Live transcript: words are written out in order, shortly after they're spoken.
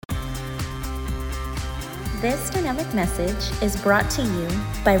This dynamic message is brought to you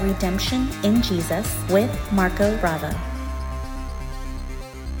by Redemption in Jesus with Marco Bravo.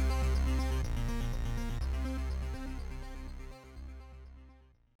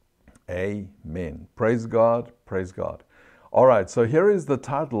 Amen. Praise God. Praise God. All right, so here is the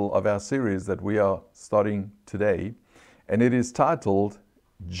title of our series that we are starting today, and it is titled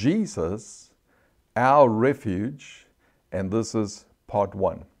Jesus, Our Refuge, and this is part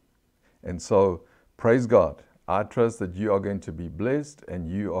 1. And so, praise God. I trust that you are going to be blessed and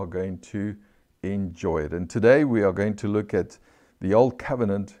you are going to enjoy it. And today we are going to look at the Old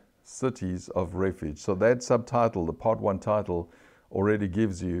Covenant cities of refuge. So that subtitle, the part 1 title, already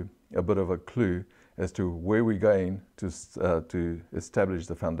gives you a bit of a clue as to where we're going to establish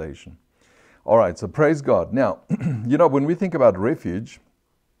the foundation. All right, so praise God. Now, when we think about refuge,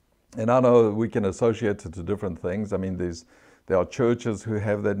 and I know we can associate it to different things. I mean, there are churches who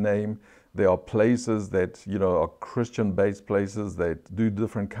have that name. There are places that, are Christian-based places that do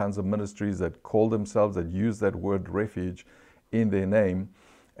different kinds of ministries that call themselves, that use that word refuge in their name.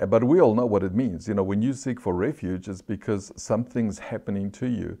 But we all know what it means. When you seek for refuge, it's because something's happening to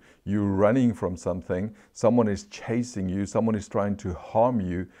you. You're running from something. Someone is chasing you. Someone is trying to harm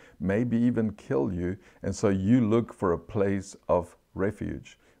you, maybe even kill you. And so you look for a place of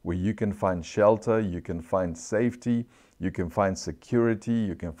refuge where you can find shelter, you can find safety, you can find security,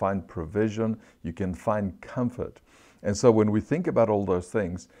 you can find provision, you can find comfort. And so when we think about all those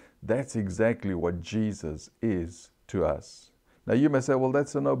things, that's exactly what Jesus is to us. Now you may say, well,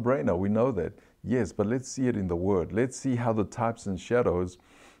 that's a no-brainer. We know that. Yes, but let's see it in the Word. Let's see how the types and shadows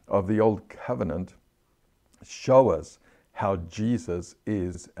of the Old Covenant show us how Jesus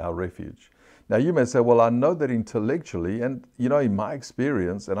is our refuge. Now you may say, well, I know that intellectually, and in my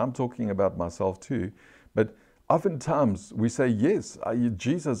experience, and I'm talking about myself too, but oftentimes we say, yes,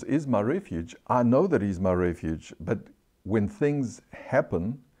 Jesus is my refuge. I know that He's my refuge. But when things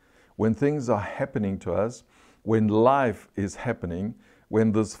happen, when things are happening to us, when life is happening,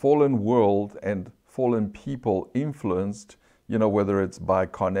 when this fallen world and fallen people influenced, whether it's by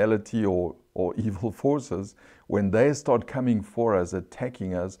carnality or evil forces, when they start coming for us,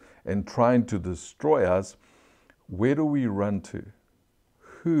 attacking us, and trying to destroy us, where do we run to?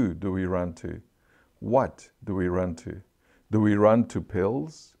 Who do we run to? What do we run to? Do we run to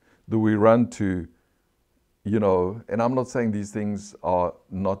pills? Do we run to, and I'm not saying these things are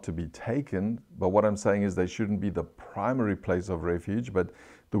not to be taken, but what I'm saying is they shouldn't be the primary place of refuge, but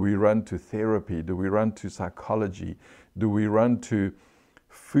do we run to therapy? Do we run to psychology? Do we run to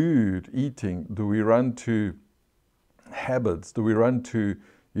food, eating? Do we run to habits? Do we run to,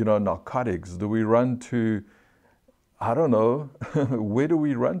 narcotics? Do we run to, I don't know, where do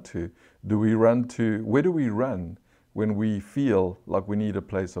we run to? Where do we run when we feel like we need a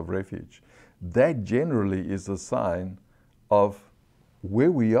place of refuge? That generally is a sign of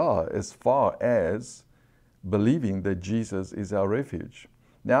where we are as far as believing that Jesus is our refuge.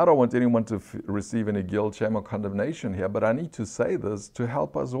 Now, I don't want anyone to receive any guilt, shame, or condemnation here, but I need to say this to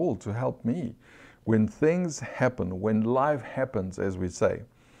help us all, to help me. When things happen, when life happens, as we say,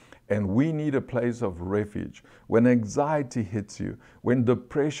 and we need a place of refuge, when anxiety hits you, when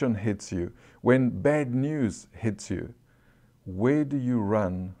depression hits you, when bad news hits you, where do you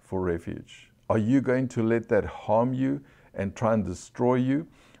run for refuge? Are you going to let that harm you and try and destroy you?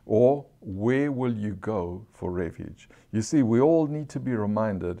 Or where will you go for refuge? You see, we all need to be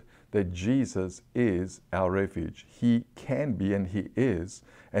reminded that Jesus is our refuge. He can be, and He is,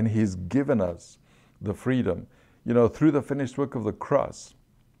 and He's given us the freedom. Through the finished work of the cross,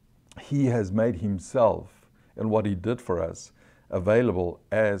 He has made Himself and what He did for us available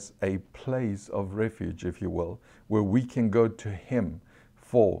as a place of refuge, if you will, where we can go to Him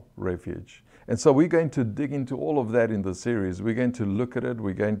for refuge. And so we're going to dig into all of that in the series. We're going to look at it.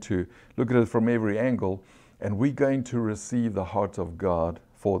 We're going to look at it from every angle, and we're going to receive the heart of God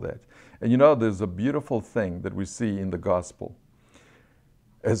for that. And there's a beautiful thing that we see in the gospel.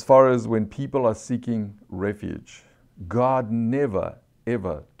 As far as when people are seeking refuge, God never,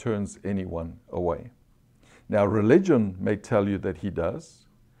 ever turns anyone away. Now, religion may tell you that He does.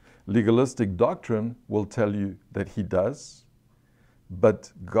 Legalistic doctrine will tell you that He does.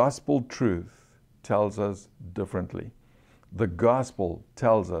 But gospel truth tells us differently. The gospel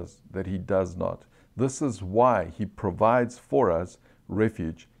tells us that He does not. This is why He provides for us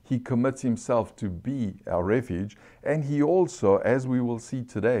refuge. He commits Himself to be our refuge, and He also, as we will see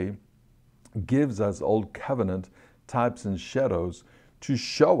today, gives us Old Covenant types and shadows to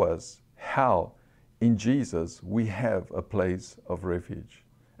show us how in Jesus we have a place of refuge.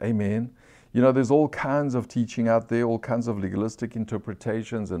 Amen. You know, there's all kinds of teaching out there, all kinds of legalistic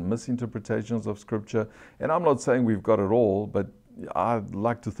interpretations and misinterpretations of Scripture. And I'm not saying we've got it all, but I'd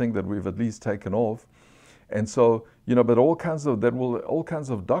like to think that we've at least taken off. And so, you know, but all kinds of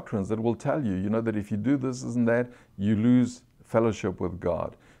doctrines that will tell you, you know, that if you do this and that, you lose fellowship with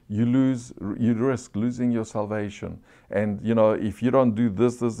God. You risk losing your salvation. And, you know, if you don't do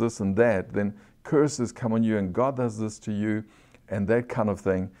this, and that, then curses come on you and God does this to you and that kind of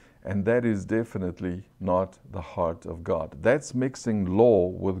thing. And that is definitely not the heart of God. That's mixing law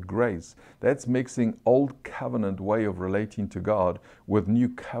with grace. That's mixing old covenant way of relating to God with new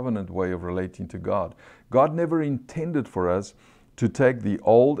covenant way of relating to God. God never intended for us to take the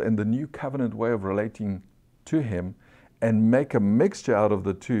old and the new covenant way of relating to Him and make a mixture out of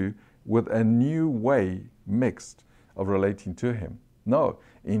the two with a new way mixed of relating to Him. No,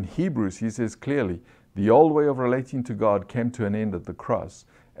 in Hebrews He says clearly, the old way of relating to God came to an end at the cross,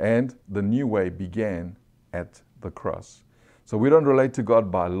 and the new way began at the cross. So we don't relate to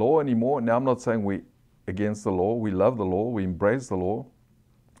God by law anymore. Now, I'm not saying we're against the law. We love the law. We embrace the law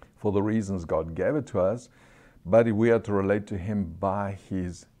for the reasons God gave it to us. But we are to relate to Him by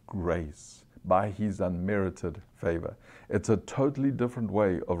His grace, by His unmerited favor. It's a totally different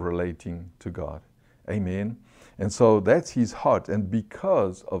way of relating to God. Amen. And so that's His heart. And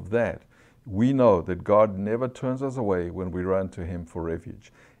because of that, we know that God never turns us away when we run to Him for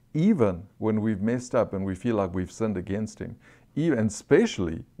refuge. Even when we've messed up and we feel like we've sinned against Him, even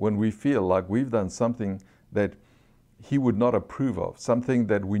especially when we feel like we've done something that He would not approve of, something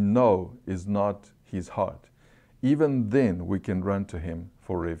that we know is not His heart. Even then we can run to Him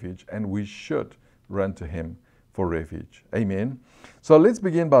for refuge, and we should run to Him for refuge. Amen. So let's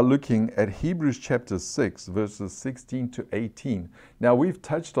begin by looking at Hebrews chapter 6, verses 16 to 18. Now, we've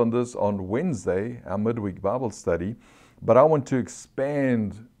touched on this on Wednesday, our midweek Bible study, but I want to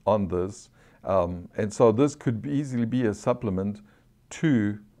expand on this. And so this could easily be a supplement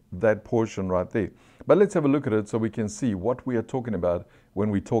to that portion right there. But let's have a look at it so we can see what we are talking about when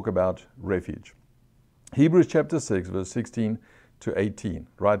we talk about refuge. Hebrews chapter 6, verse 16 to 18,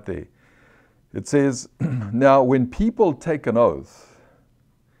 right there. It says, now when people take an oath,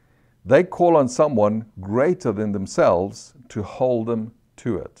 they call on someone greater than themselves to hold them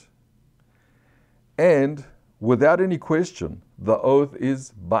to it. And without any question, the oath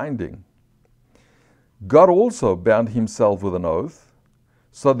is binding. God also bound Himself with an oath,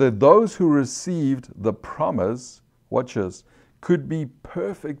 so that those who received the promise, watch this, could be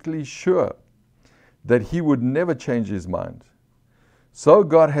perfectly sure that He would never change His mind. So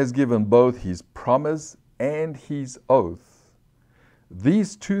God has given both His promise and His oath.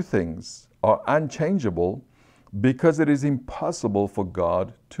 These two things are unchangeable because it is impossible for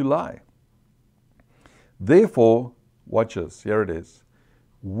God to lie. Therefore, watch this, here it is.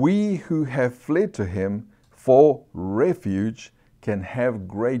 We who have fled to Him for refuge can have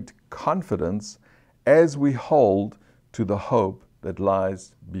great confidence as we hold to the hope that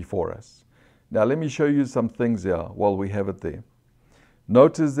lies before us. Now let me show you some things here while we have it there.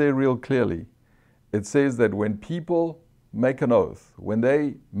 Notice there real clearly, it says that when people make an oath, when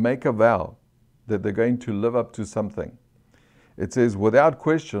they make a vow that they're going to live up to something, it says without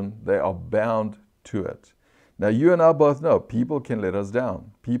question they are bound to it. Now you and I both know people can let us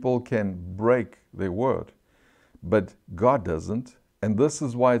down. People can break their word, but God doesn't. And this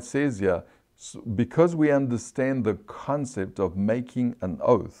is why it says here, because we understand the concept of making an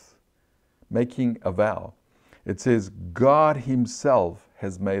oath, making a vow, it says God Himself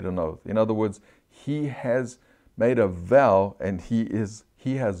has made an oath. In other words, He has made a vow and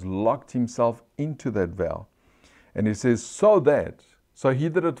He has locked Himself into that vow. And He says, so He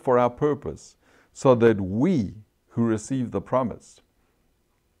did it for our purpose, so that we who receive the promise,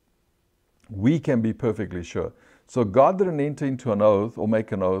 we can be perfectly sure. So God didn't enter into an oath or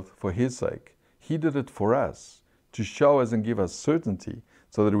make an oath for His sake. He did it for us, to show us and give us certainty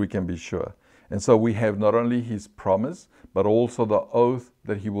so that we can be sure. And so we have not only His promise, but also the oath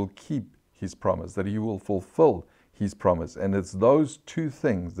that He will keep His promise, that He will fulfill His promise. And it's those two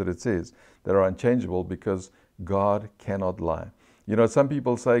things that it says that are unchangeable because God cannot lie. You know, some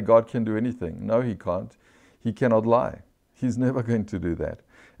people say God can do anything. No, He can't. He cannot lie. He's never going to do that.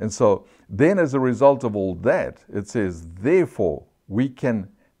 And so then as a result of all that, it says, therefore, we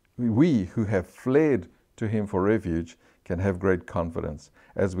who have fled to Him for refuge can have great confidence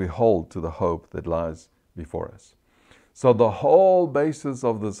as we hold to the hope that lies before us. So the whole basis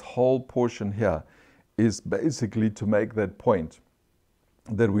of this whole portion here is basically to make that point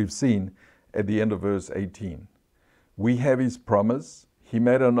that we've seen at the end of verse 18. We have His promise. He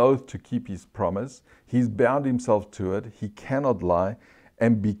made an oath to keep His promise. He's bound Himself to it. He cannot lie.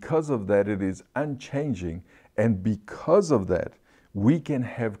 And because of that, it is unchanging. And because of that, we can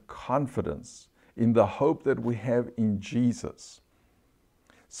have confidence in the hope that we have in Jesus.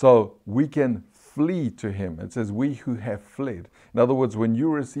 So we can flee to him. It says, we who have fled. In other words, when you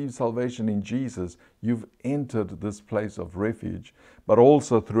receive salvation in Jesus, you've entered this place of refuge. But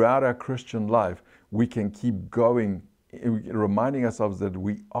also throughout our Christian life, we can keep going, reminding ourselves that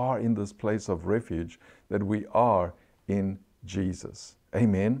we are in this place of refuge, that we are in Jesus.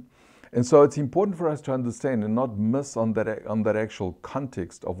 Amen. And so it's important for us to understand and not miss on that actual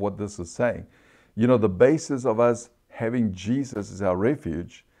context of what this is saying. You know, the basis of us having Jesus as our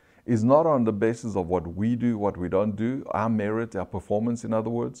refuge is not on the basis of what we do, what we don't do, our merit, our performance, in other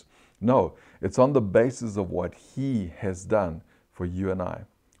words. No, it's on the basis of what he has done for you and I,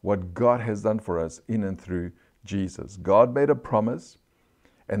 what God has done for us in and through Jesus. God made a promise,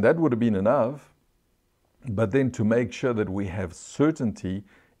 and that would have been enough, but then to make sure that we have certainty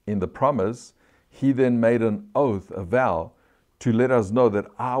in the promise, he then made an oath, a vow, to let us know that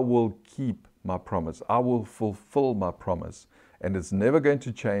I will keep my promise. I will fulfill my promise. And it's never going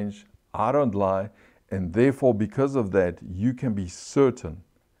to change. I don't lie. And therefore, because of that, you can be certain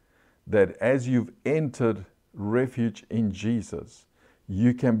that as you've entered refuge in Jesus,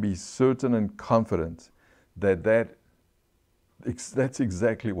 you can be certain and confident that that's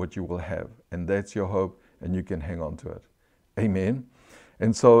exactly what you will have. And that's your hope, and you can hang on to it. Amen.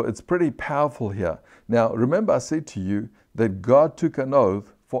 And so it's pretty powerful here. Now, remember I said to you that God took an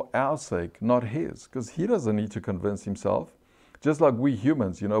oath for our sake, not his, because he doesn't need to convince himself. Just like we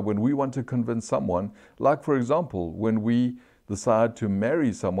humans, you know, when we want to convince someone, like for example, when we decide to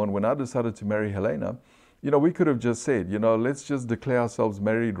marry someone, when I decided to marry Helena, you know, we could have just said, you know, let's just declare ourselves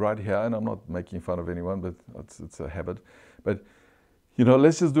married right here. And I'm not making fun of anyone, but it's a habit. But, you know,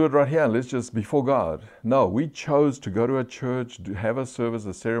 let's just do it right here. And let's just, before God. No, we chose to go to a church, to have a service,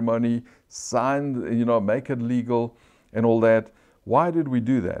 a ceremony, sign, you know, make it legal and all that. Why did we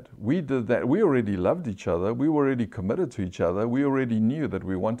do that? We did that. We already loved each other. We were already committed to each other. We already knew that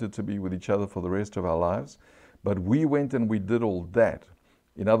we wanted to be with each other for the rest of our lives. But we went and we did all that.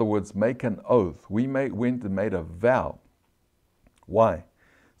 In other words, make an oath. We went and made a vow. Why?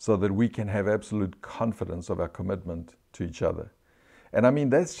 So that we can have absolute confidence of our commitment to each other. And I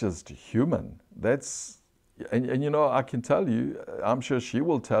mean, that's just human. And you know, I can tell you, I'm sure she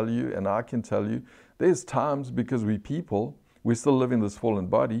will tell you, and I can tell you, there's times, because we people, we still live in this fallen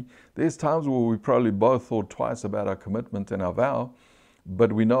body. There's times where we probably both thought twice about our commitment and our vow,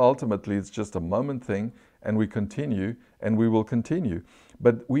 but we know ultimately it's just a moment thing, and we continue, and we will continue.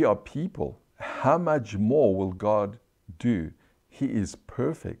 But we are people. How much more will God do? He is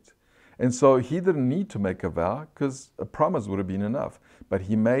perfect. And so he didn't need to make a vow, because a promise would have been enough. But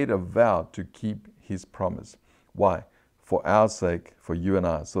he made a vow to keep his promise. Why? For our sake, for you and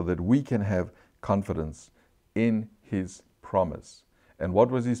I, so that we can have confidence in his promise. And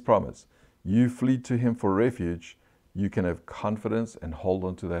what was his promise? You flee to him for refuge, you can have confidence and hold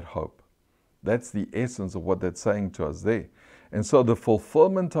on to that hope. That's the essence of what that's saying to us there. And so the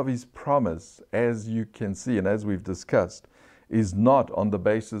fulfillment of his promise, as you can see and as we've discussed, is not on the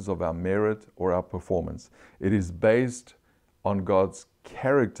basis of our merit or our performance. It is based on God's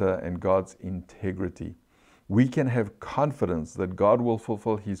character and God's integrity. We can have confidence that God will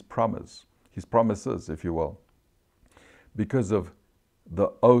fulfill his promise, his promises, if you will, because of the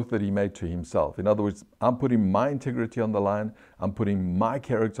oath that he made to himself. In other words, I'm putting my integrity on the line. I'm putting my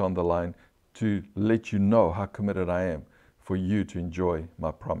character on the line to let you know how committed I am for you to enjoy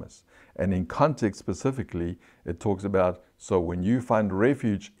my promise. And in context specifically, it talks about, so when you find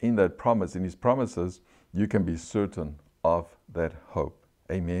refuge in that promise, in his promises, you can be certain of that hope.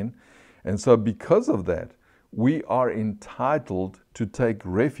 Amen. And so because of that, we are entitled to take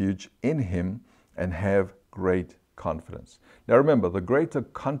refuge in him and have great confidence. Now remember, the greater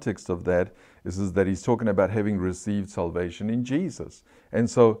context of that is that he's talking about having received salvation in Jesus. And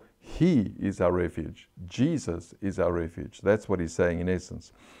so he is our refuge. Jesus is our refuge. That's what he's saying in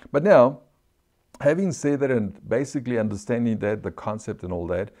essence. But now, having said that and basically understanding that, the concept and all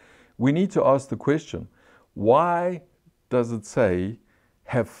that, we need to ask the question, why does it say,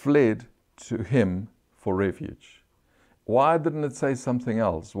 have fled to him for refuge? Why didn't it say something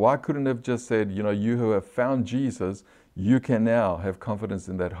else? Why couldn't it have just said, you know, you who have found Jesus, you can now have confidence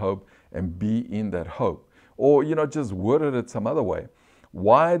in that hope and be in that hope? Or, you know, just worded it some other way.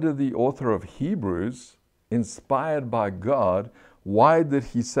 Why did the author of Hebrews, inspired by God, why did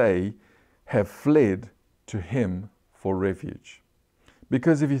he say, have fled to him for refuge?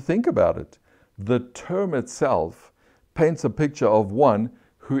 Because if you think about it, the term itself paints a picture of one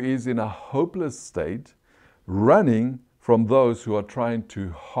who is in a hopeless state, running from those who are trying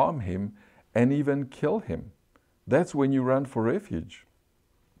to harm him and even kill him. That's when you run for refuge.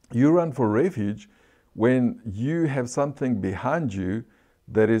 You run for refuge when you have something behind you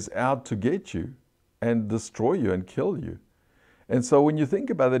that is out to get you and destroy you and kill you. And so when you think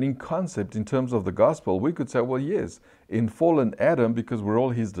about it in concept, in terms of the gospel, we could say, well, yes, in fallen Adam, because we're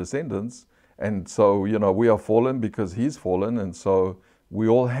all his descendants, and so, we are fallen because he's fallen, and so we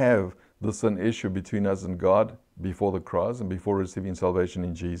all have the sin issue between us and God before the cross and before receiving salvation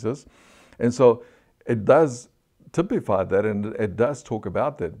in Jesus. And so it does typify that, and it does talk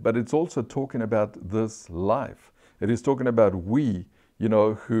about that, but it's also talking about this life. It is talking about we,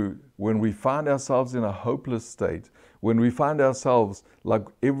 who, when we find ourselves in a hopeless state, when we find ourselves like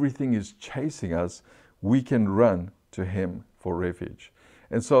everything is chasing us, we can run to him for refuge.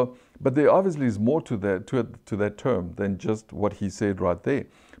 And so, but there obviously is more to that term than just what he said right there.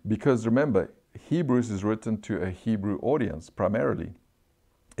 Because remember, Hebrews is written to a Hebrew audience primarily.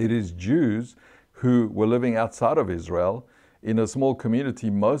 It is Jews who were living outside of Israel in a small community.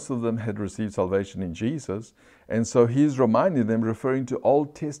 Most of them had received salvation in Jesus. And so he's reminding them, referring to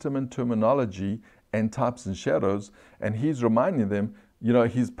Old Testament terminology and types and shadows. And he's reminding them,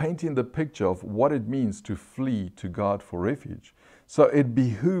 he's painting the picture of what it means to flee to God for refuge. So it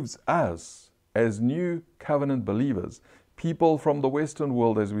behooves us as new covenant believers, people from the Western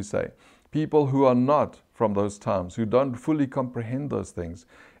world, as we say, people who are not from those times, who don't fully comprehend those things.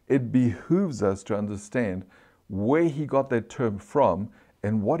 It behooves us to understand where he got that term from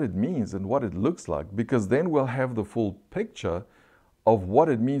and what it means and what it looks like, because then we'll have the full picture of what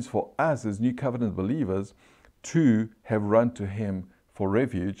it means for us as new covenant believers to have run to him for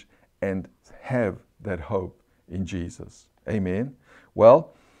refuge and have that hope in Jesus. Amen.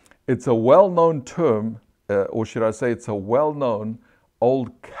 Well, it's a well-known term, or should I say it's a well-known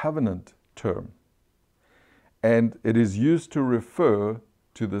Old Covenant term. And it is used to refer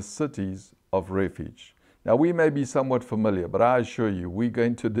to the cities of refuge. Now, we may be somewhat familiar, but I assure you, we're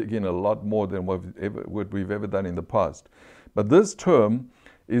going to dig in a lot more than what we've ever done in the past. But this term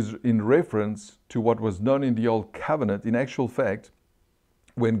is in reference to what was known in the Old Covenant. In actual fact,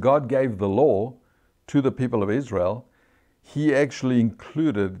 when God gave the law to the people of Israel, he actually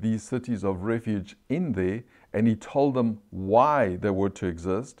included these cities of refuge in there, and he told them why they were to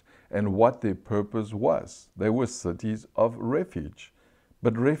exist and what their purpose was. They were cities of refuge.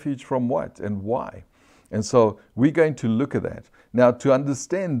 But refuge from what and why? And so we're going to look at that. Now, to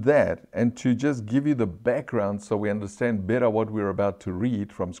understand that and to just give you the background so we understand better what we're about to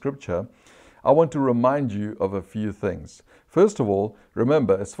read from Scripture, I want to remind you of a few things. First of all,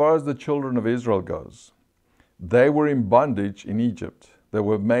 remember, as far as the children of Israel goes, they were in bondage in Egypt. They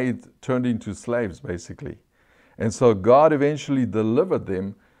were turned into slaves, basically. And so God eventually delivered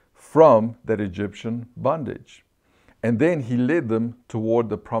them from that Egyptian bondage. And then he led them toward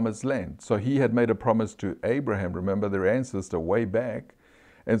the promised land. So he had made a promise to Abraham, remember their ancestor way back.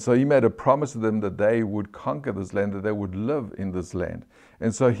 And so he made a promise to them that they would conquer this land, that they would live in this land.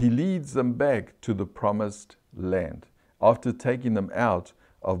 And so he leads them back to the promised land after taking them out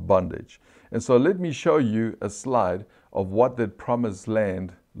of bondage. And so let me show you a slide of what that promised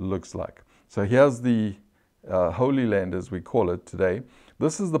land looks like. So here's the Holy Land, as we call it today.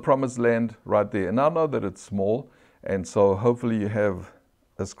 This is the promised land right there. And I know that it's small, and so hopefully you have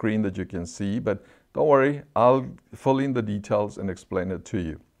a screen that you can see, but don't worry, I'll fill in the details and explain it to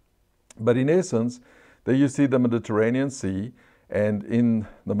you. But in essence, there you see the Mediterranean Sea, and in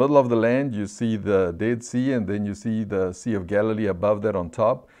the middle of the land you see the Dead Sea, and then you see the Sea of Galilee above that on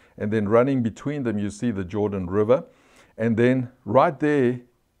top, and then running between them you see the Jordan River. And then right there,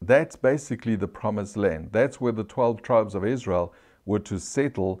 that's basically the promised land. That's where the 12 tribes of Israel were to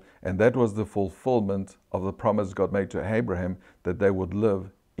settle, and that was the fulfillment of the promise God made to Abraham, that they would live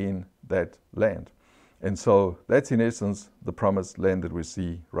in that land. And so that's in essence the promised land that we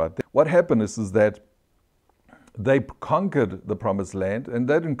see right there. What happened is that they conquered the promised land, and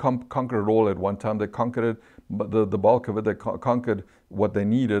they didn't conquer it all at one time. They conquered it, the bulk of it. They conquered what they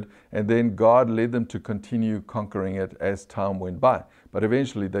needed, and then God led them to continue conquering it as time went by. But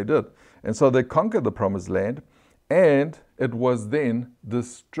eventually they did. And so they conquered the promised land, and it was then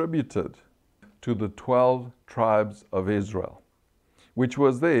distributed to the 12 tribes of Israel, which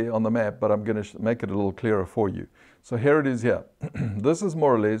was there on the map, but I'm going to make it a little clearer for you. So here it is here. This is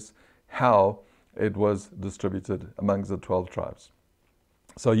more or less how it was distributed amongst the 12 tribes.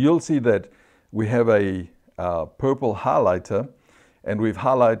 So you'll see that we have a purple highlighter, and we've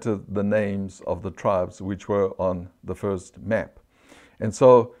highlighted the names of the tribes which were on the first map. And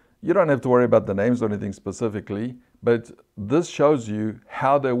so You don't have to worry about the names or anything specifically, but this shows you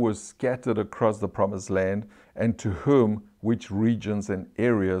how they were scattered across the promised land and to whom which regions and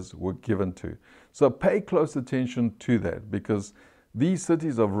areas were given to. So pay close attention to that, because these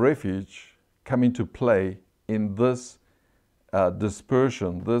cities of refuge come into play in this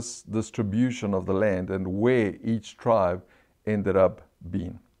dispersion, this distribution of the land and where each tribe ended up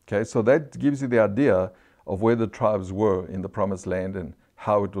being. Okay, so that gives you the idea of where the tribes were in the promised land and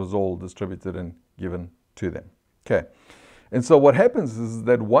how it was all distributed and given to them. Okay, and so what happens is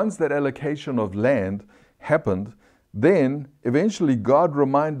that once that allocation of land happened, then eventually God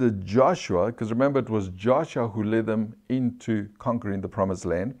reminded Joshua, because remember it was Joshua who led them into conquering the promised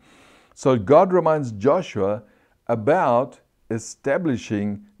land. So God reminds Joshua about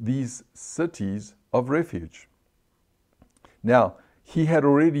establishing these cities of refuge. Now, he had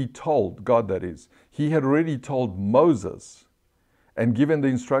already told, God that is, he had already told Moses and given the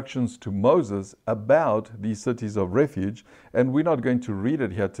instructions to Moses about these cities of refuge. And we're not going to read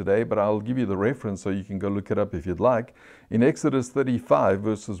it here today, but I'll give you the reference so you can go look it up if you'd like. In Exodus 35,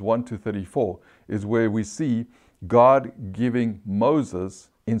 verses 1 to 34, is where we see God giving Moses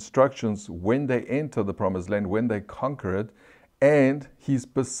instructions when they enter the promised land, when they conquer it, and he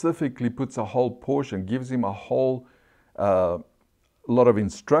specifically puts a whole portion, gives him a whole lot of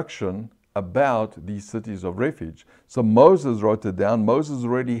instruction about these cities of refuge. So Moses wrote it down. Moses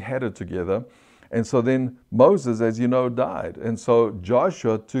already had it together. And so then Moses, as you know, died. And so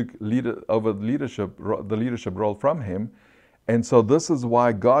Joshua took over the leadership role from him. And so this is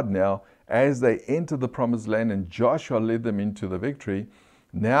why God now, as they enter the promised land and Joshua led them into the victory,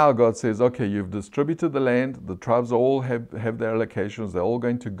 now God says, okay, you've distributed the land. The tribes all have their allocations. They're all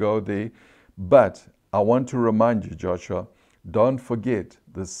going to go there. But I want to remind you, Joshua, don't forget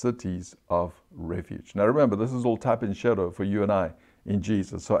the cities of refuge. Now remember, this is all type and shadow for you and I in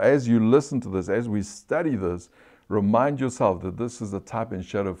Jesus. So as you listen to this, as we study this, remind yourself that this is a type and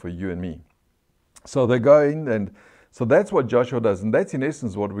shadow for you and me. So they go in, and so that's what Joshua does. And that's in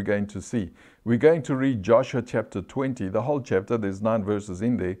essence what we're going to see. We're going to read Joshua chapter 20, the whole chapter. There's 9 verses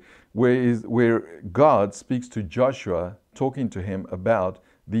in there, where God speaks to Joshua, talking to him about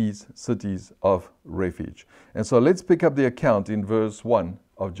these cities of refuge. And so let's pick up the account in verse 1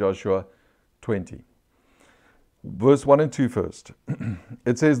 of Joshua 20. Verse 1 and 2 first.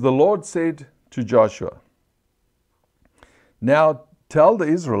 It says, the Lord said to Joshua, now tell the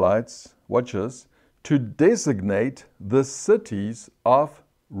Israelites, watch this, to designate the cities of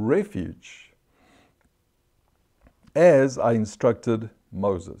refuge, as I instructed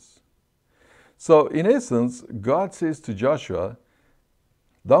Moses. So in essence, God says to Joshua,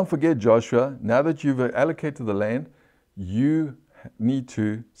 don't forget, Joshua, now that you've allocated the land, you need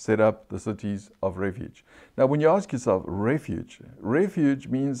to set up the cities of refuge. Now, when you ask yourself, refuge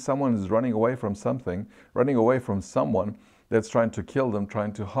means someone is running away from something, running away from someone that's trying to kill them,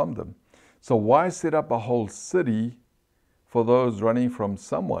 trying to harm them. So why set up a whole city for those running from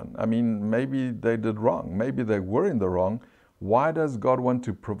someone? I mean, maybe they did wrong. Maybe they were in the wrong. Why does God want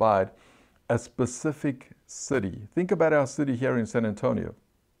to provide a specific city? Think about our city here in San Antonio.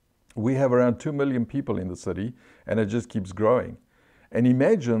 We have around 2 million people in the city, and it just keeps growing. And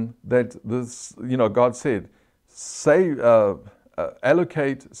imagine that this, God said,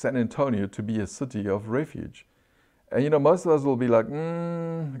 allocate San Antonio to be a city of refuge. And, most of us will be like,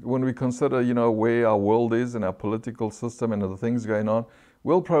 when we consider, where our world is and our political system and the things going on,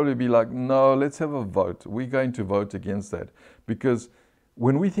 we'll probably be like, no, let's have a vote. We're going to vote against that. Because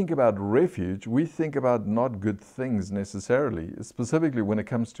when we think about refuge, we think about not good things necessarily, specifically when it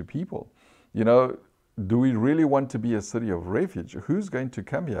comes to people. Do we really want to be a city of refuge? Who's going to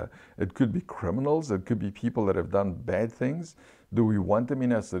come here? It could be criminals. It could be people that have done bad things. Do we want them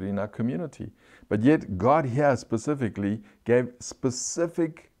in our city, in our community? But yet God here specifically gave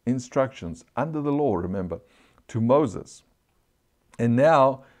specific instructions under the law, remember, to Moses. And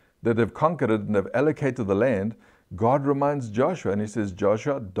now that they've conquered it and they've allocated the land, God reminds Joshua, and he says,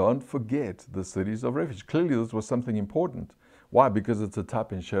 Joshua, don't forget the cities of refuge. Clearly this was something important. Why? Because it's a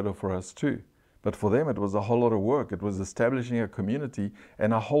type and shadow for us too. But for them, it was a whole lot of work. It was establishing a community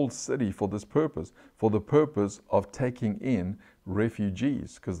and a whole city for this purpose, for the purpose of taking in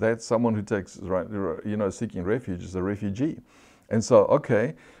refugees, because that's someone who takes, seeking refuge is a refugee. And so,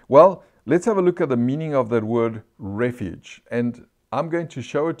 okay, well, let's have a look at the meaning of that word refuge. And I'm going to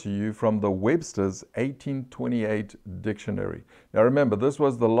show it to you from the Webster's 1828 dictionary. Now remember, this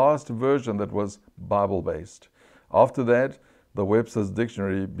was the last version that was Bible-based. After that, the Webster's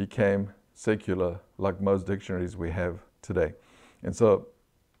dictionary became secular, like most dictionaries we have today. And so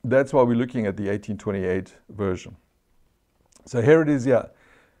that's why we're looking at the 1828 version. So here it is here.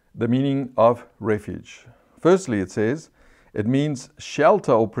 the meaning of refuge. Firstly, it says, it means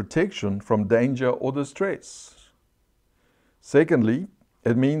shelter or protection from danger or distress. Secondly,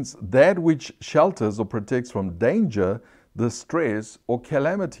 it means that which shelters or protects from danger, distress, or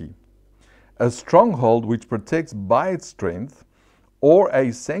calamity. A stronghold which protects by its strength, or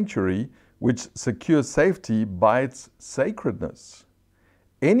a sanctuary which secures safety by its sacredness.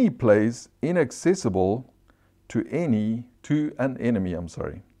 Any place inaccessible to an enemy.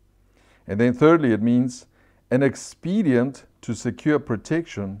 And then thirdly, it means an expedient to secure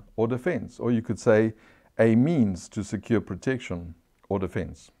protection or defense, or you could say a means to secure protection or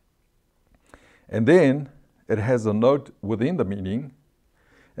defense. And then it has a note within the meaning,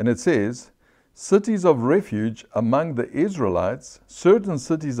 and it says, cities of refuge among the Israelites, certain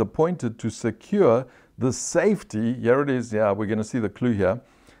cities appointed to secure the safety, here it is, we're going to see the clue here,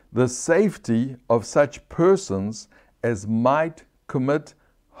 the safety of such persons as might commit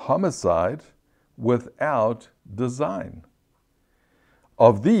homicide without design.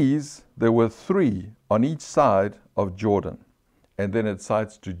 Of these, there were 3 on each side of Jordan. And then it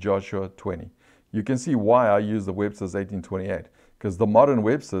cites to Joshua 20. You can see why I use the Webster's 1828, because the modern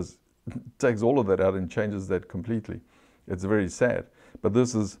Webster's takes all of that out and changes that completely. It's very sad. But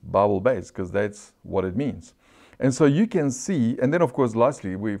this is Bible-based, because that's what it means. And so you can see, and then of course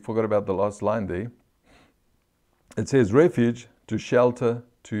lastly, we forgot about the last line there. It says refuge, to shelter,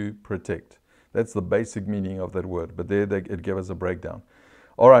 to protect. That's the basic meaning of that word, but there it gave us a breakdown.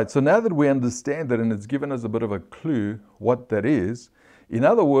 All right, so now that we understand that, and it's given us a bit of a clue what that is, in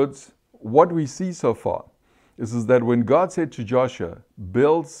other words, what we see so far is that when God said to Joshua,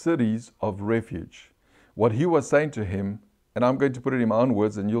 build cities of refuge, what he was saying to him, and I'm going to put it in my own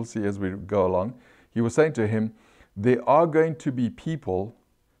words and you'll see as we go along, he was saying to him, there are going to be people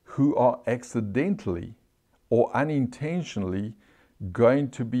who are accidentally or unintentionally going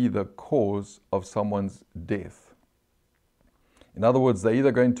to be the cause of someone's death. In other words, they're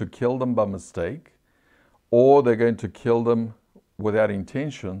either going to kill them by mistake or they're going to kill them without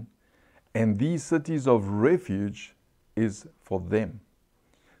intention. And these cities of refuge is for them.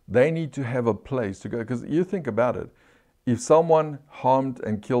 They need to have a place to go. Because you think about it, if someone harmed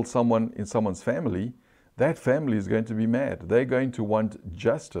and killed someone in someone's family, that family is going to be mad. They're going to want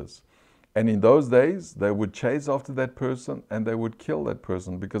justice. And in those days, they would chase after that person and they would kill that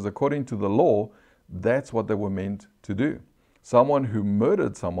person, because according to the law, that's what they were meant to do. Someone who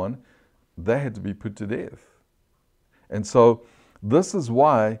murdered someone, they had to be put to death. And so this is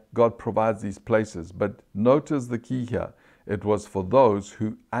why God provides these places. But notice the key here. It was for those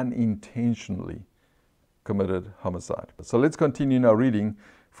who unintentionally committed homicide. So let's continue now reading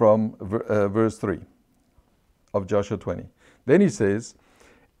from verse 3 of Joshua 20. Then he says,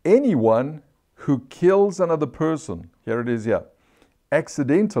 anyone who kills another person, here it is here,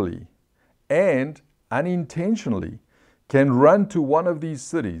 accidentally and unintentionally can run to one of these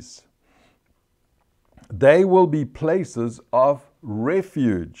cities. They will be places of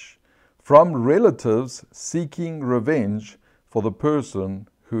refuge from relatives seeking revenge for the person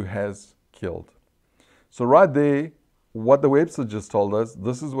who has killed. So right there, what the Webster just told us,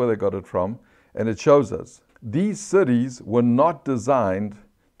 this is where they got it from, and it shows us. These cities were not designed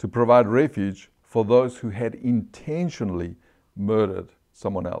to provide refuge for those who had intentionally murdered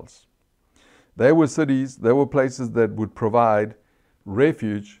someone else. They were cities, they were places that would provide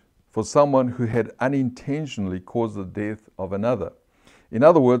refuge for someone who had unintentionally caused the death of another. In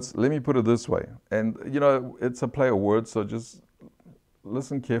other words, let me put it this way, and it's a play of words, so just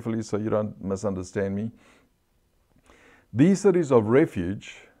listen carefully so you don't misunderstand me. These cities of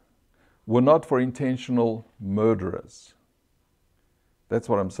refuge were not for intentional murderers. That's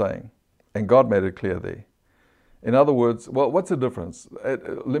what I'm saying. And God made it clear there. In other words, well, what's the difference?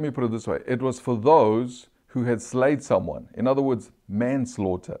 Let me put it this way. It was for those who had slayed someone. In other words,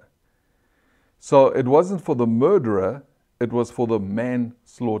 manslaughter. So it wasn't for the murderer, it was for the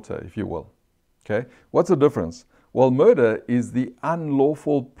manslaughter, if you will. Okay? What's the difference? Well, murder is the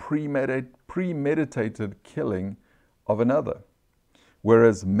unlawful premeditated killing of another,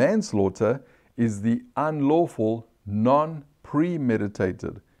 whereas manslaughter is the unlawful,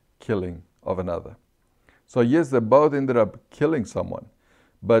 non-premeditated killing of another. So yes, they both ended up killing someone,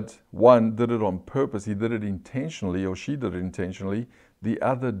 but one did it on purpose. He did it intentionally, or she did it intentionally. The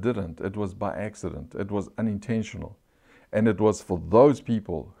other didn't. It was by accident. It was unintentional. And it was for those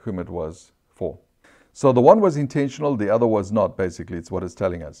people whom it was for. So the one was intentional, the other was not, basically. It's what it's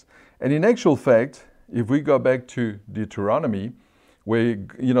telling us. And in actual fact, if we go back to Deuteronomy, where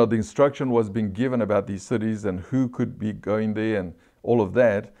the instruction was being given about these cities and who could be going there and all of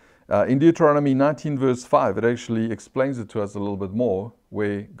that, In Deuteronomy 19 verse 5, it actually explains it to us a little bit more,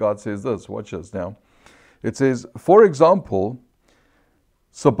 where God says this. Watch this now. It says, for example,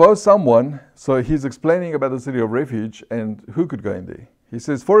 suppose someone, so he's explaining about the city of refuge and who could go in there. He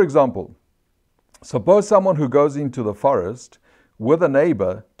says, for example, suppose someone who goes into the forest with a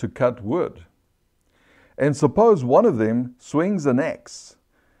neighbor to cut wood. And suppose one of them swings an axe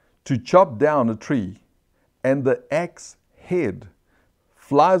to chop down a tree, and the axe head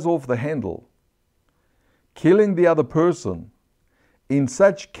flies off the handle, killing the other person. In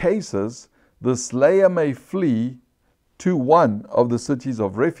such cases, the slayer may flee to one of the cities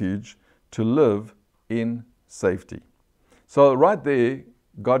of refuge to live in safety. So right there,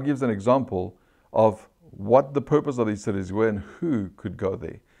 God gives an example of what the purpose of these cities were and who could go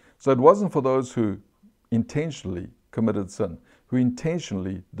there. So it wasn't for those who intentionally committed sin, who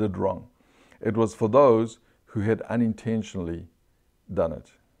intentionally did wrong. It was for those who had unintentionally done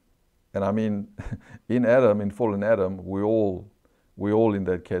it. And I mean, in Adam, in fallen Adam, we're all in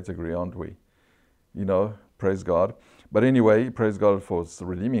that category, aren't we? You know, praise God. But anyway, praise God for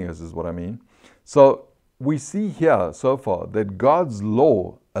redeeming us is what I mean. So we see here so far that God's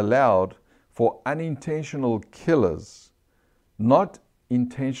law allowed for unintentional killers, not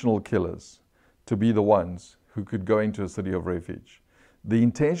intentional killers, to be the ones who could go into a city of refuge. The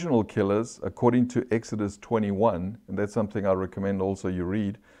intentional killers, according to Exodus 21, and that's something I recommend also you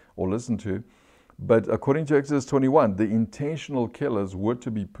read or listen to, but according to Exodus 21, the intentional killers were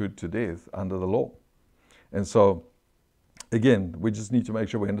to be put to death under the law. And so, again, we just need to make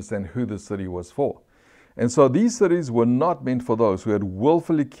sure we understand who the city was for. And so these cities were not meant for those who had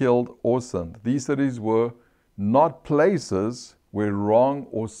willfully killed or sinned. These cities were not places where wrong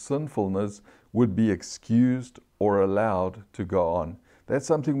or sinfulness would be excused or allowed to go on. That's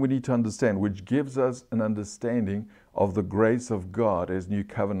something we need to understand, which gives us an understanding of the grace of God as New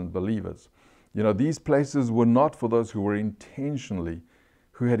Covenant believers. You know, these places were not for those who had intentionally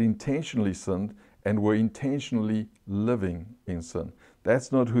sinned and were intentionally living in sin.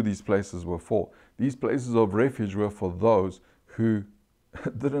 That's not who these places were for. These places of refuge were for those who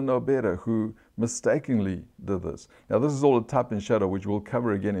didn't know better, who mistakenly did this. Now, this is all a type and shadow, which we'll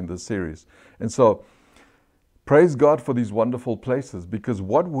cover again in this series. And so, praise God for these wonderful places, because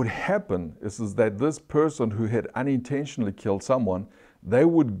what would happen is that this person who had unintentionally killed someone, they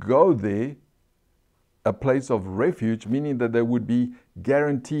would go there, a place of refuge, meaning that they would be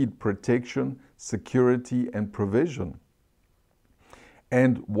guaranteed protection, security, and provision.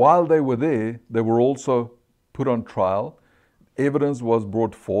 And while they were there, they were also put on trial. Evidence was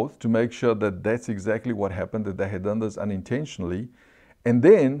brought forth to make sure that that's exactly what happened, that they had done this unintentionally. And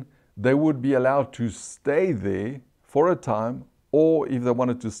then they would be allowed to stay there for a time, or if they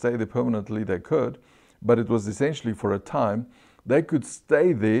wanted to stay there permanently, they could. But it was essentially for a time. They could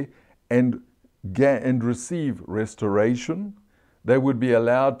stay there and receive restoration. They would be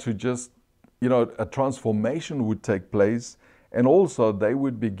allowed to just, a transformation would take place. And also they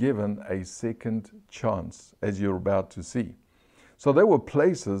would be given a second chance, as you're about to see. So there were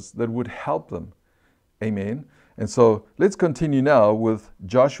places that would help them. Amen. And so let's continue now with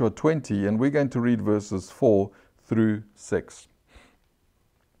Joshua 20, and we're going to read verses 4 through 6.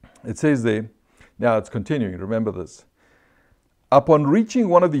 It says there, now it's continuing, remember this. Upon reaching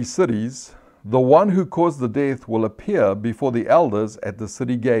one of these cities, the one who caused the death will appear before the elders at the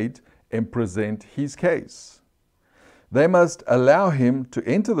city gate and present his case. They must allow him to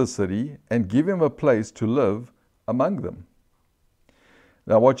enter the city and give him a place to live among them.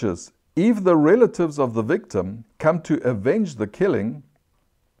 Now watch this. If the relatives of the victim come to avenge the killing,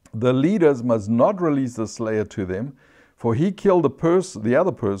 the leaders must not release the slayer to them, for he killed the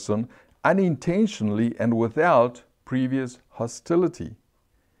other person unintentionally and without previous hostility.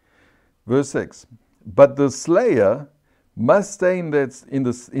 Verse 6. But the slayer must stay in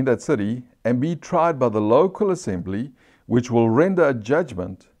that city and be tried by the local assembly, which will render a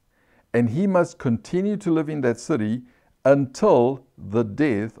judgment, and he must continue to live in that city until the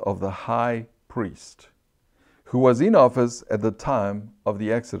death of the high priest, who was in office at the time of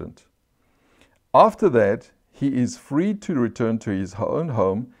the accident. After that, he is free to return to his own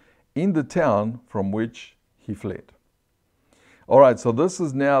home in the town from which he fled. All right, so this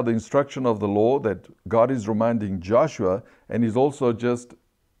is now the instruction of the law that God is reminding Joshua, and he's also just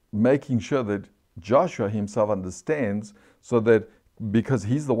making sure that Joshua himself understands, so that because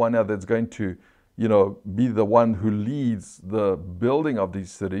he's the one now that's going to, be the one who leads the building of these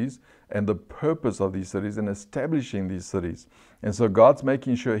cities and the purpose of these cities and establishing these cities. And so God's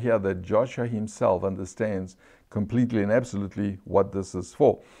making sure here that Joshua himself understands completely and absolutely what this is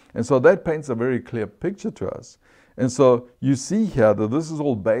for. And so that paints a very clear picture to us. And so you see here that this is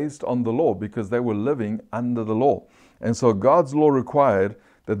all based on the law because they were living under the law. And so God's law required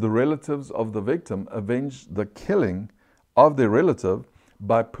that the relatives of the victim avenge the killing of their relative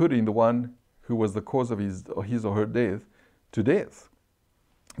by putting the one who was the cause of his or her death to death.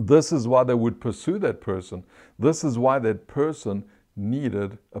 This is why they would pursue that person. This is why that person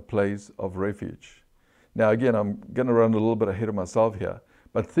needed a place of refuge. Now again, I'm going to run a little bit ahead of myself here,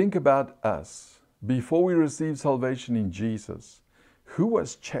 but think about us. Before we received salvation in Jesus, who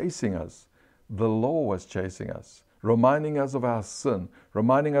was chasing us? The law was chasing us, reminding us of our sin,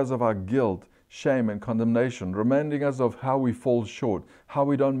 reminding us of our guilt, shame and condemnation, reminding us of how we fall short, how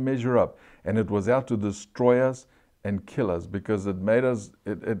we don't measure up. And it was out to destroy us and kill us because it made us,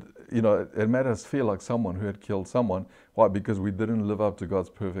 it made us feel like someone who had killed someone. Why? Because we didn't live up to God's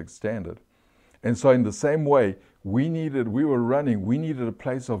perfect standard. And so in the same way, we needed a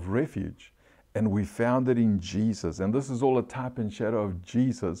place of refuge. And we found it in Jesus. And this is all a type and shadow of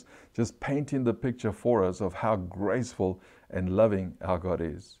Jesus, just painting the picture for us of how graceful and loving our God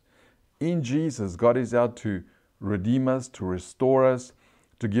is. In Jesus, God is out to redeem us, to restore us,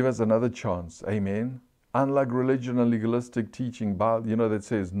 to give us another chance. Amen. Unlike religion and legalistic teaching, that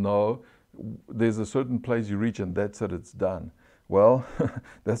says, no, there's a certain place you reach and that's it, it's done. Well,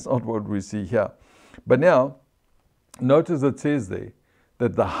 that's not what we see here. But now, notice it says there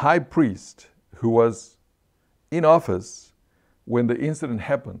that the high priest, who was in office when the incident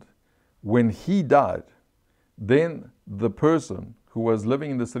happened, when he died, then the person who was living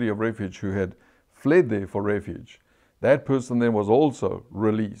in the city of refuge, who had fled there for refuge, that person then was also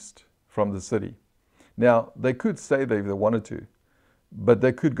released from the city. Now, they could stay there if they wanted to, but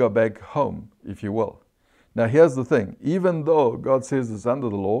they could go back home, if you will. Now, here's the thing. Even though God says it's under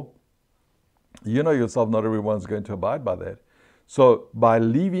the law, you know yourself, not everyone's going to abide by that. So by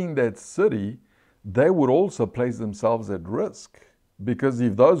leaving that city, they would also place themselves at risk. Because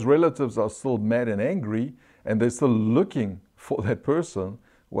if those relatives are still mad and angry and they're still looking for that person,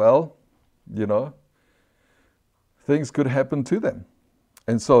 well, things could happen to them.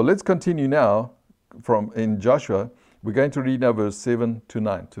 And so let's continue now in Joshua. We're going to read now verse 7 to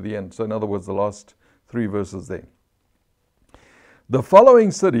 9 to the end. So in other words, the last 3 verses there. The following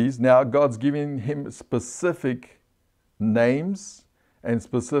cities, now God's giving him specific names and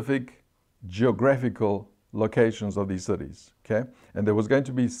specific geographical locations of these cities, okay? And there was going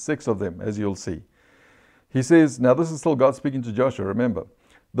to be 6 of them, as you'll see. He says, now this is still God speaking to Joshua, remember.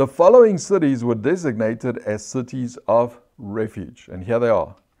 The following cities were designated as cities of refuge. And here they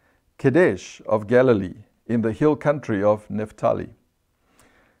are. Kadesh of Galilee, in the hill country of Naphtali.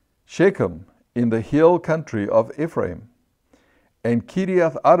 Shechem, in the hill country of Ephraim. And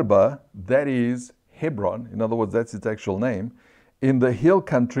Kiriath Arba, that is Hebron, in other words, that's its actual name, in the hill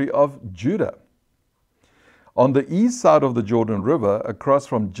country of Judah. On the east side of the Jordan River, across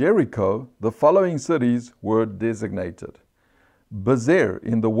from Jericho, the following cities were designated. Bezer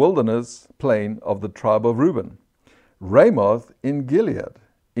in the wilderness plain of the tribe of Reuben. Ramoth in Gilead,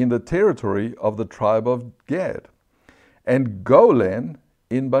 in the territory of the tribe of Gad. And Golan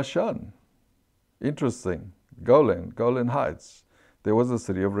in Bashan. Interesting. Golan Heights. There was a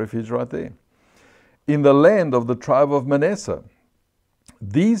city of refuge right there. In the land of the tribe of Manasseh.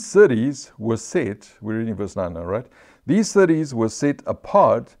 These cities were set, we're reading verse 9 now, right? These cities were set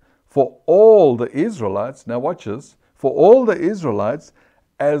apart for all the Israelites, now watch this, for all the Israelites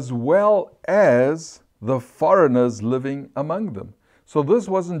as well as the foreigners living among them. So this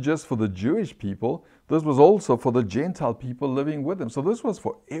wasn't just for the Jewish people, this was also for the Gentile people living with them. So this was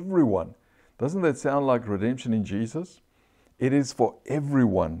for everyone. Doesn't that sound like redemption in Jesus? It is for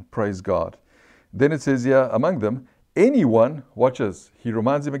everyone, praise God. Then it says here, among them, anyone, watch this, he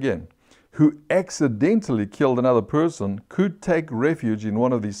reminds him again, who accidentally killed another person could take refuge in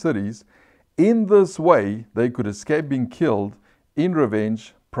one of these cities. In this way, they could escape being killed in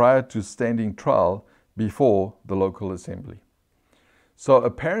revenge prior to standing trial before the local assembly. So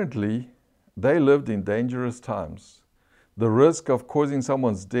apparently, they lived in dangerous times. The risk of causing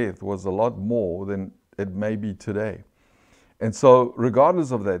someone's death was a lot more than it may be today. And so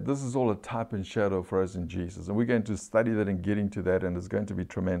regardless of that, this is all a type and shadow for us in Jesus. And we're going to study that and get into that, and it's going to be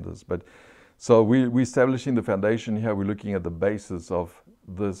tremendous. But so we're establishing the foundation here. We're looking at the basis of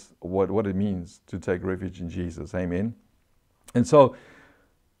this, what it means to take refuge in Jesus. Amen. And so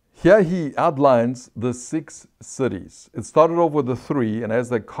here he outlines the 6 cities. It started off with the 3, and as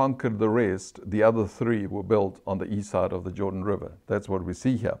they conquered the rest, the other 3 were built on the east side of the Jordan River. That's what we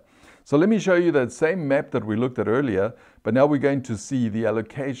see here. So let me show you that same map that we looked at earlier, but now we're going to see the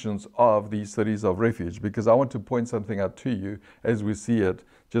allocations of these cities of refuge, because I want to point something out to you as we see it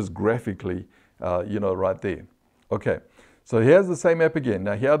just graphically, right there. Okay, so here's the same map again.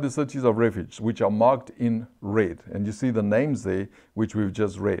 Now here are the cities of refuge, which are marked in red. And you see the names there, which we've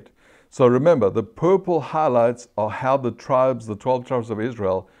just read. So remember, the purple highlights are how the tribes, the 12 tribes of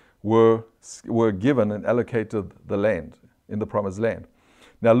Israel, were given and allocated the land in the promised land.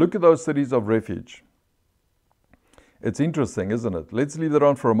 Now look at those cities of refuge. It's interesting, isn't it? Let's leave that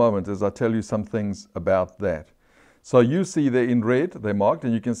on for a moment as I tell you some things about that. So you see they're in red, they're marked,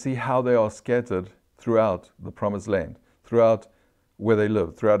 and you can see how they are scattered throughout the promised land, throughout where they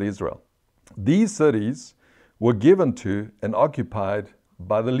live, throughout Israel. These cities were given to and occupied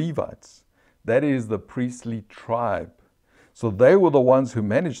by the Levites. That is the priestly tribe. So they were the ones who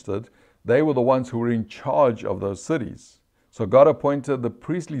managed it. They were the ones who were in charge of those cities. So God appointed the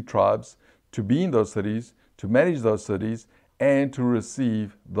priestly tribes to be in those cities, to manage those cities, and to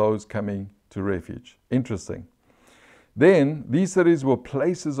receive those coming to refuge. Interesting. Then these cities were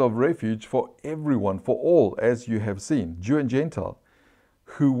places of refuge for everyone, for all, as you have seen, Jew and Gentile,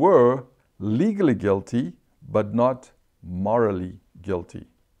 who were legally guilty, but not morally guilty.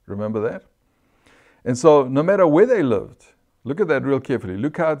 Remember that? And so no matter where they lived, look at that real carefully.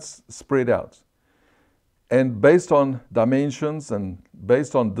 Look how it's spread out. And based on dimensions and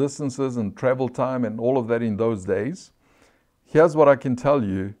based on distances and travel time and all of that in those days, here's what I can tell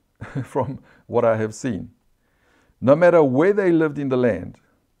you from what I have seen. No matter where they lived in the land,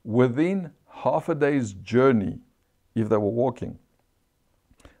 within half a day's journey, if they were walking,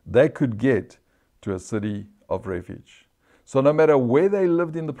 they could get to a city of refuge. So no matter where they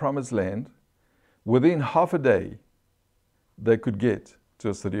lived in the promised land, within half a day, they could get to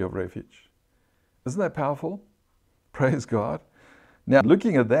a city of refuge. Isn't that powerful? Praise God. Now,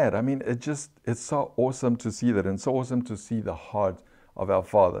 looking at that, I mean, it's so awesome to see that, and so awesome to see the heart of our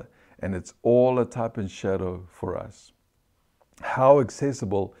Father. And it's all a type and shadow for us. How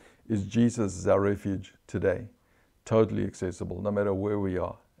accessible is Jesus as our refuge today? Totally accessible, no matter where we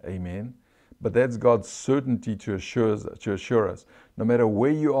are. Amen. But that's God's certainty to assure us. No matter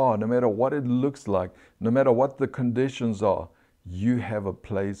where you are, no matter what it looks like, no matter what the conditions are, you have a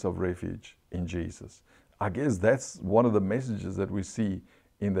place of refuge in Jesus. I guess that's one of the messages that we see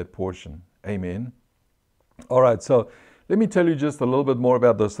in that portion. Amen. All right, so let me tell you just a little bit more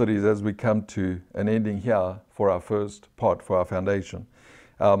about those cities as we come to an ending here for our first part, for our foundation.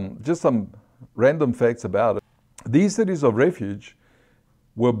 Just some random facts about it. These cities of refuge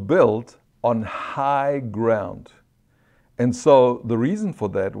were built on high ground. And so the reason for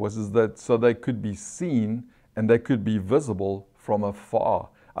that was that so they could be seen and they could be visible from afar.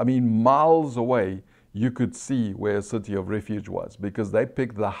 I mean, miles away, you could see where a city of refuge was because they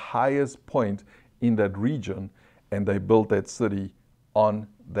picked the highest point in that region and they built that city on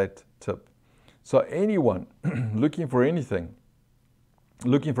that tip. So anyone looking for anything,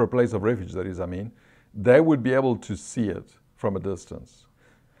 looking for a place of refuge, that is, they would be able to see it from a distance.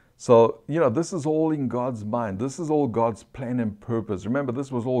 So, this is all in God's mind. This is all God's plan and purpose. Remember,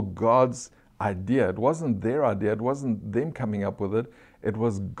 this was all God's idea. It wasn't their idea. It wasn't them coming up with it. It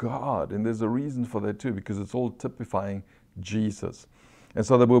was God. And there's a reason for that too, because it's all typifying Jesus. And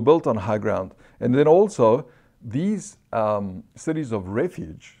so they were built on high ground. And then also, these cities of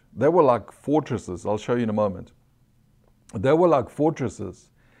refuge, they were like fortresses. I'll show you in a moment. They were like fortresses.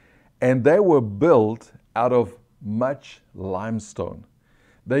 And they were built out of much limestone.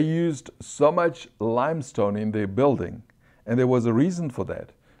 They used so much limestone in their building, and there was a reason for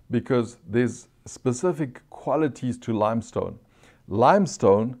that, because there's specific qualities to limestone.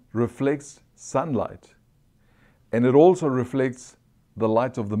 Limestone reflects sunlight, and it also reflects the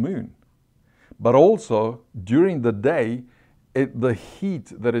light of the moon. But also, during the day, the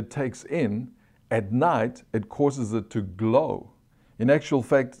heat that it takes in, at night, it causes it to glow. In actual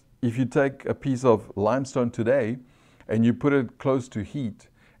fact, if you take a piece of limestone today and you put it close to heat,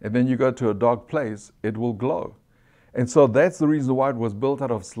 and then you go to a dark place, it will glow. And so that's the reason why it was built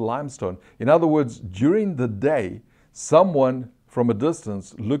out of limestone. In other words, during the day, someone from a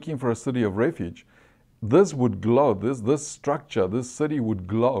distance looking for a city of refuge, this would glow, this structure, this city would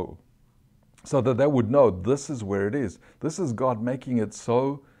glow, so that they would know this is where it is. This is God making it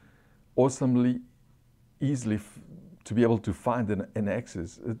so awesomely easily to be able to find and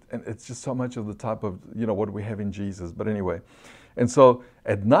access. And it's just so much of the type of, what we have in Jesus. But anyway, and so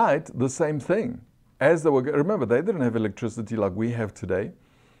at night, the same thing. As they were, remember, they didn't have electricity like we have today.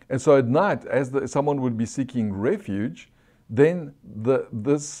 And so at night, as someone would be seeking refuge, then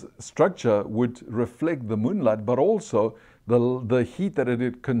this structure would reflect the moonlight, but also the heat that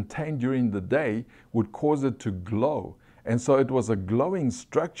it contained during the day would cause it to glow. And so it was a glowing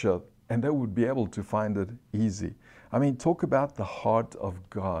structure, and they would be able to find it easy. Talk about the heart of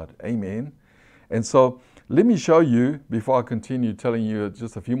God. Amen. And so Let me show you, before I continue telling you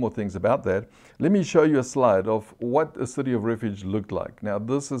just a few more things about that, let me show you a slide of what a city of refuge looked like. Now,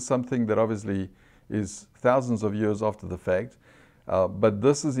 this is something that obviously is thousands of years after the fact, but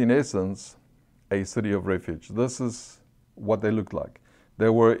this is in essence a city of refuge. This is what they looked like. They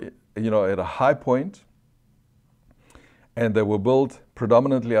were, at a high point, and they were built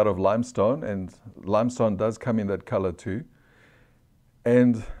predominantly out of limestone, and limestone does come in that color too.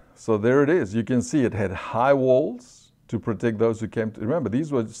 And so there it is. You can see it had high walls to protect those who came to. Remember,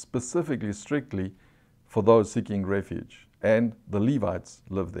 these were specifically, strictly for those seeking refuge. And the Levites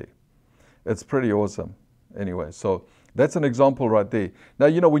lived there. It's pretty awesome. Anyway, so that's an example right there. Now,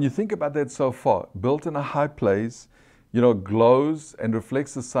 when you think about that so far, built in a high place, glows and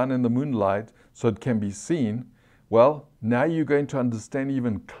reflects the sun and the moonlight so it can be seen. Well, now you're going to understand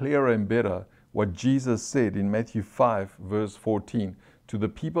even clearer and better what Jesus said in Matthew 5, verse 14. To the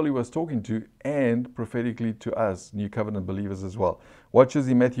people he was talking to, and prophetically to us, New Covenant believers as well. Watch as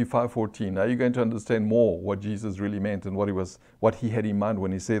in Matthew 5:14. Now you're going to understand more what Jesus really meant and what he had in mind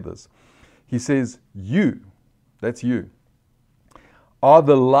when he said this. He says, "You," that's you, "are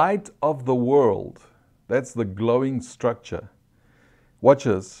the light of the world." That's the glowing structure. Watch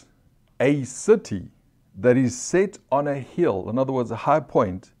this. "A city that is set on a hill," in other words, a high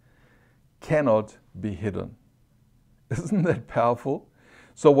point, "cannot be hidden." Isn't that powerful?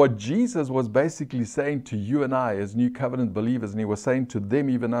 So what Jesus was basically saying to you and I as New Covenant believers, and he was saying to them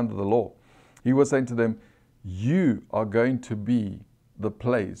even under the law, he was saying to them, you are going to be the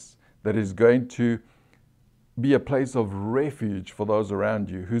place that is going to be a place of refuge for those around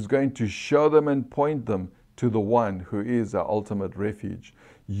you, who's going to show them and point them to the one who is our ultimate refuge.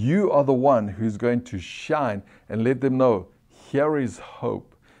 You are the one who's going to shine and let them know, here is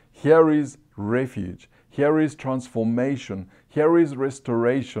hope, here is refuge, here is transformation, here is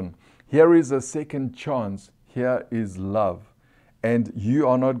restoration, here is a second chance, here is love. And you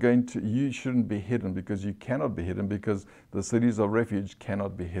shouldn't be hidden, because you cannot be hidden, because the cities of refuge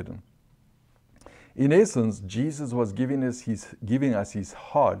cannot be hidden. In essence, Jesus was giving us his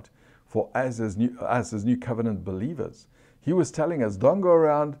heart for us as New Covenant believers. He was telling us, don't go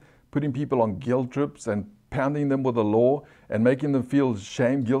around putting people on guilt trips and pounding them with the law and making them feel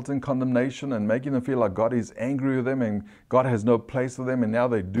shame, guilt, and condemnation, and making them feel like God is angry with them and God has no place for them and now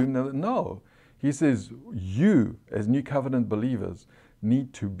they're doomed. No. He says, you as New Covenant believers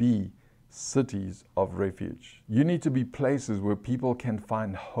need to be cities of refuge. You need to be places where people can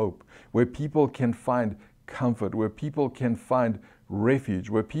find hope, where people can find comfort, where people can find refuge,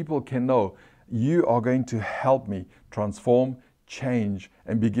 where people can know you are going to help me transform, change,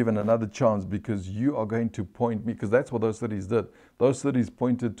 and be given another chance, because you are going to point me, because that's what those cities did. Those cities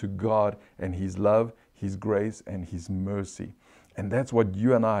pointed to God and his love, his grace, and his mercy. And that's what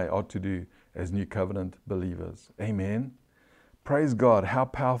you and I ought to do as New Covenant believers. Amen. Praise God. How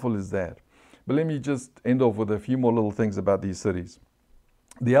powerful is that? But let me just end off with a few more little things about these cities.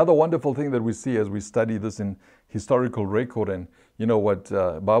 The other wonderful thing that we see as we study this in historical record, and what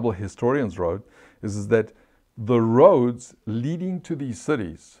Bible historians wrote, is that the roads leading to these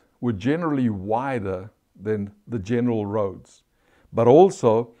cities were generally wider than the general roads. But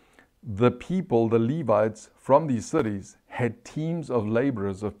also, the people, the Levites from these cities, had teams of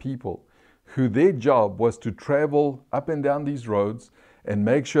laborers, of people, who their job was to travel up and down these roads and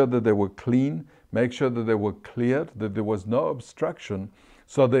make sure that they were clean, make sure that they were cleared, that there was no obstruction,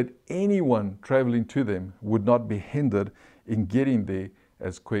 so that anyone traveling to them would not be hindered in getting there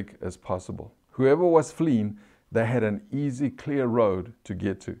as quick as possible. Whoever was fleeing, they had an easy, clear road to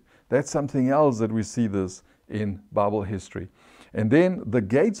get to. That's something else that we see this in Bible history. And then the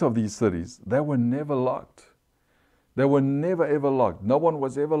gates of these cities, they were never locked. They were never ever locked. No one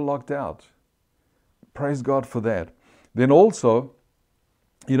was ever locked out. Praise God for that. Then also,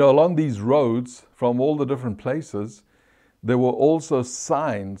 along these roads from all the different places, there were also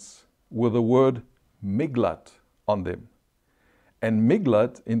signs with the word Miglat on them. And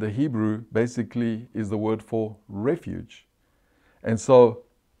Miglat in the Hebrew basically is the word for refuge. And so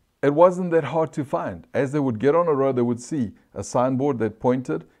it wasn't that hard to find. As they would get on a road, they would see a signboard that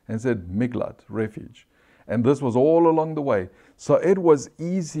pointed and said Miglat, refuge. And this was all along the way. So it was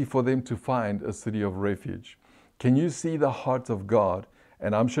easy for them to find a city of refuge. Can you see the heart of God?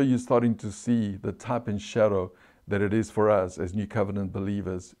 And I'm sure you're starting to see the type and shadow that it is for us as New Covenant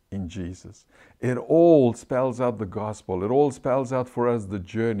believers in Jesus. It all spells out the gospel. It all spells out for us the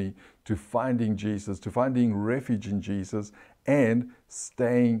journey to finding Jesus, to finding refuge in Jesus, and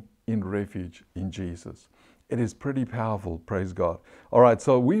staying in refuge in Jesus. It is pretty powerful, praise God. All right,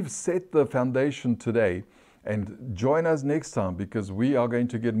 so we've set the foundation today, and join us next time, because we are going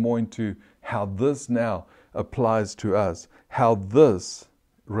to get more into how this now applies to us, how this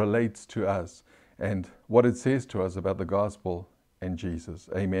relates to us, and what it says to us about the gospel and Jesus.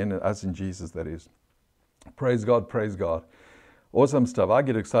 Amen. And us in Jesus, that is. Praise God, praise God. Awesome stuff. I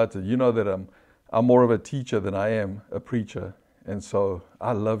get excited. You know that I'm more of a teacher than I am a preacher. And so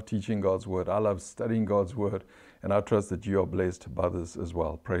I love teaching God's word. I love studying God's word. And I trust that you are blessed by this as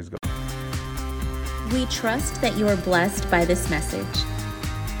well. Praise God. We trust that you are blessed by this message.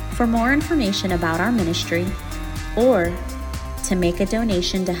 For more information about our ministry, or to make a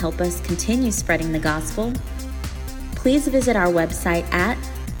donation to help us continue spreading the gospel, please visit our website at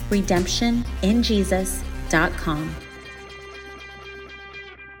redemptioninjesus.com.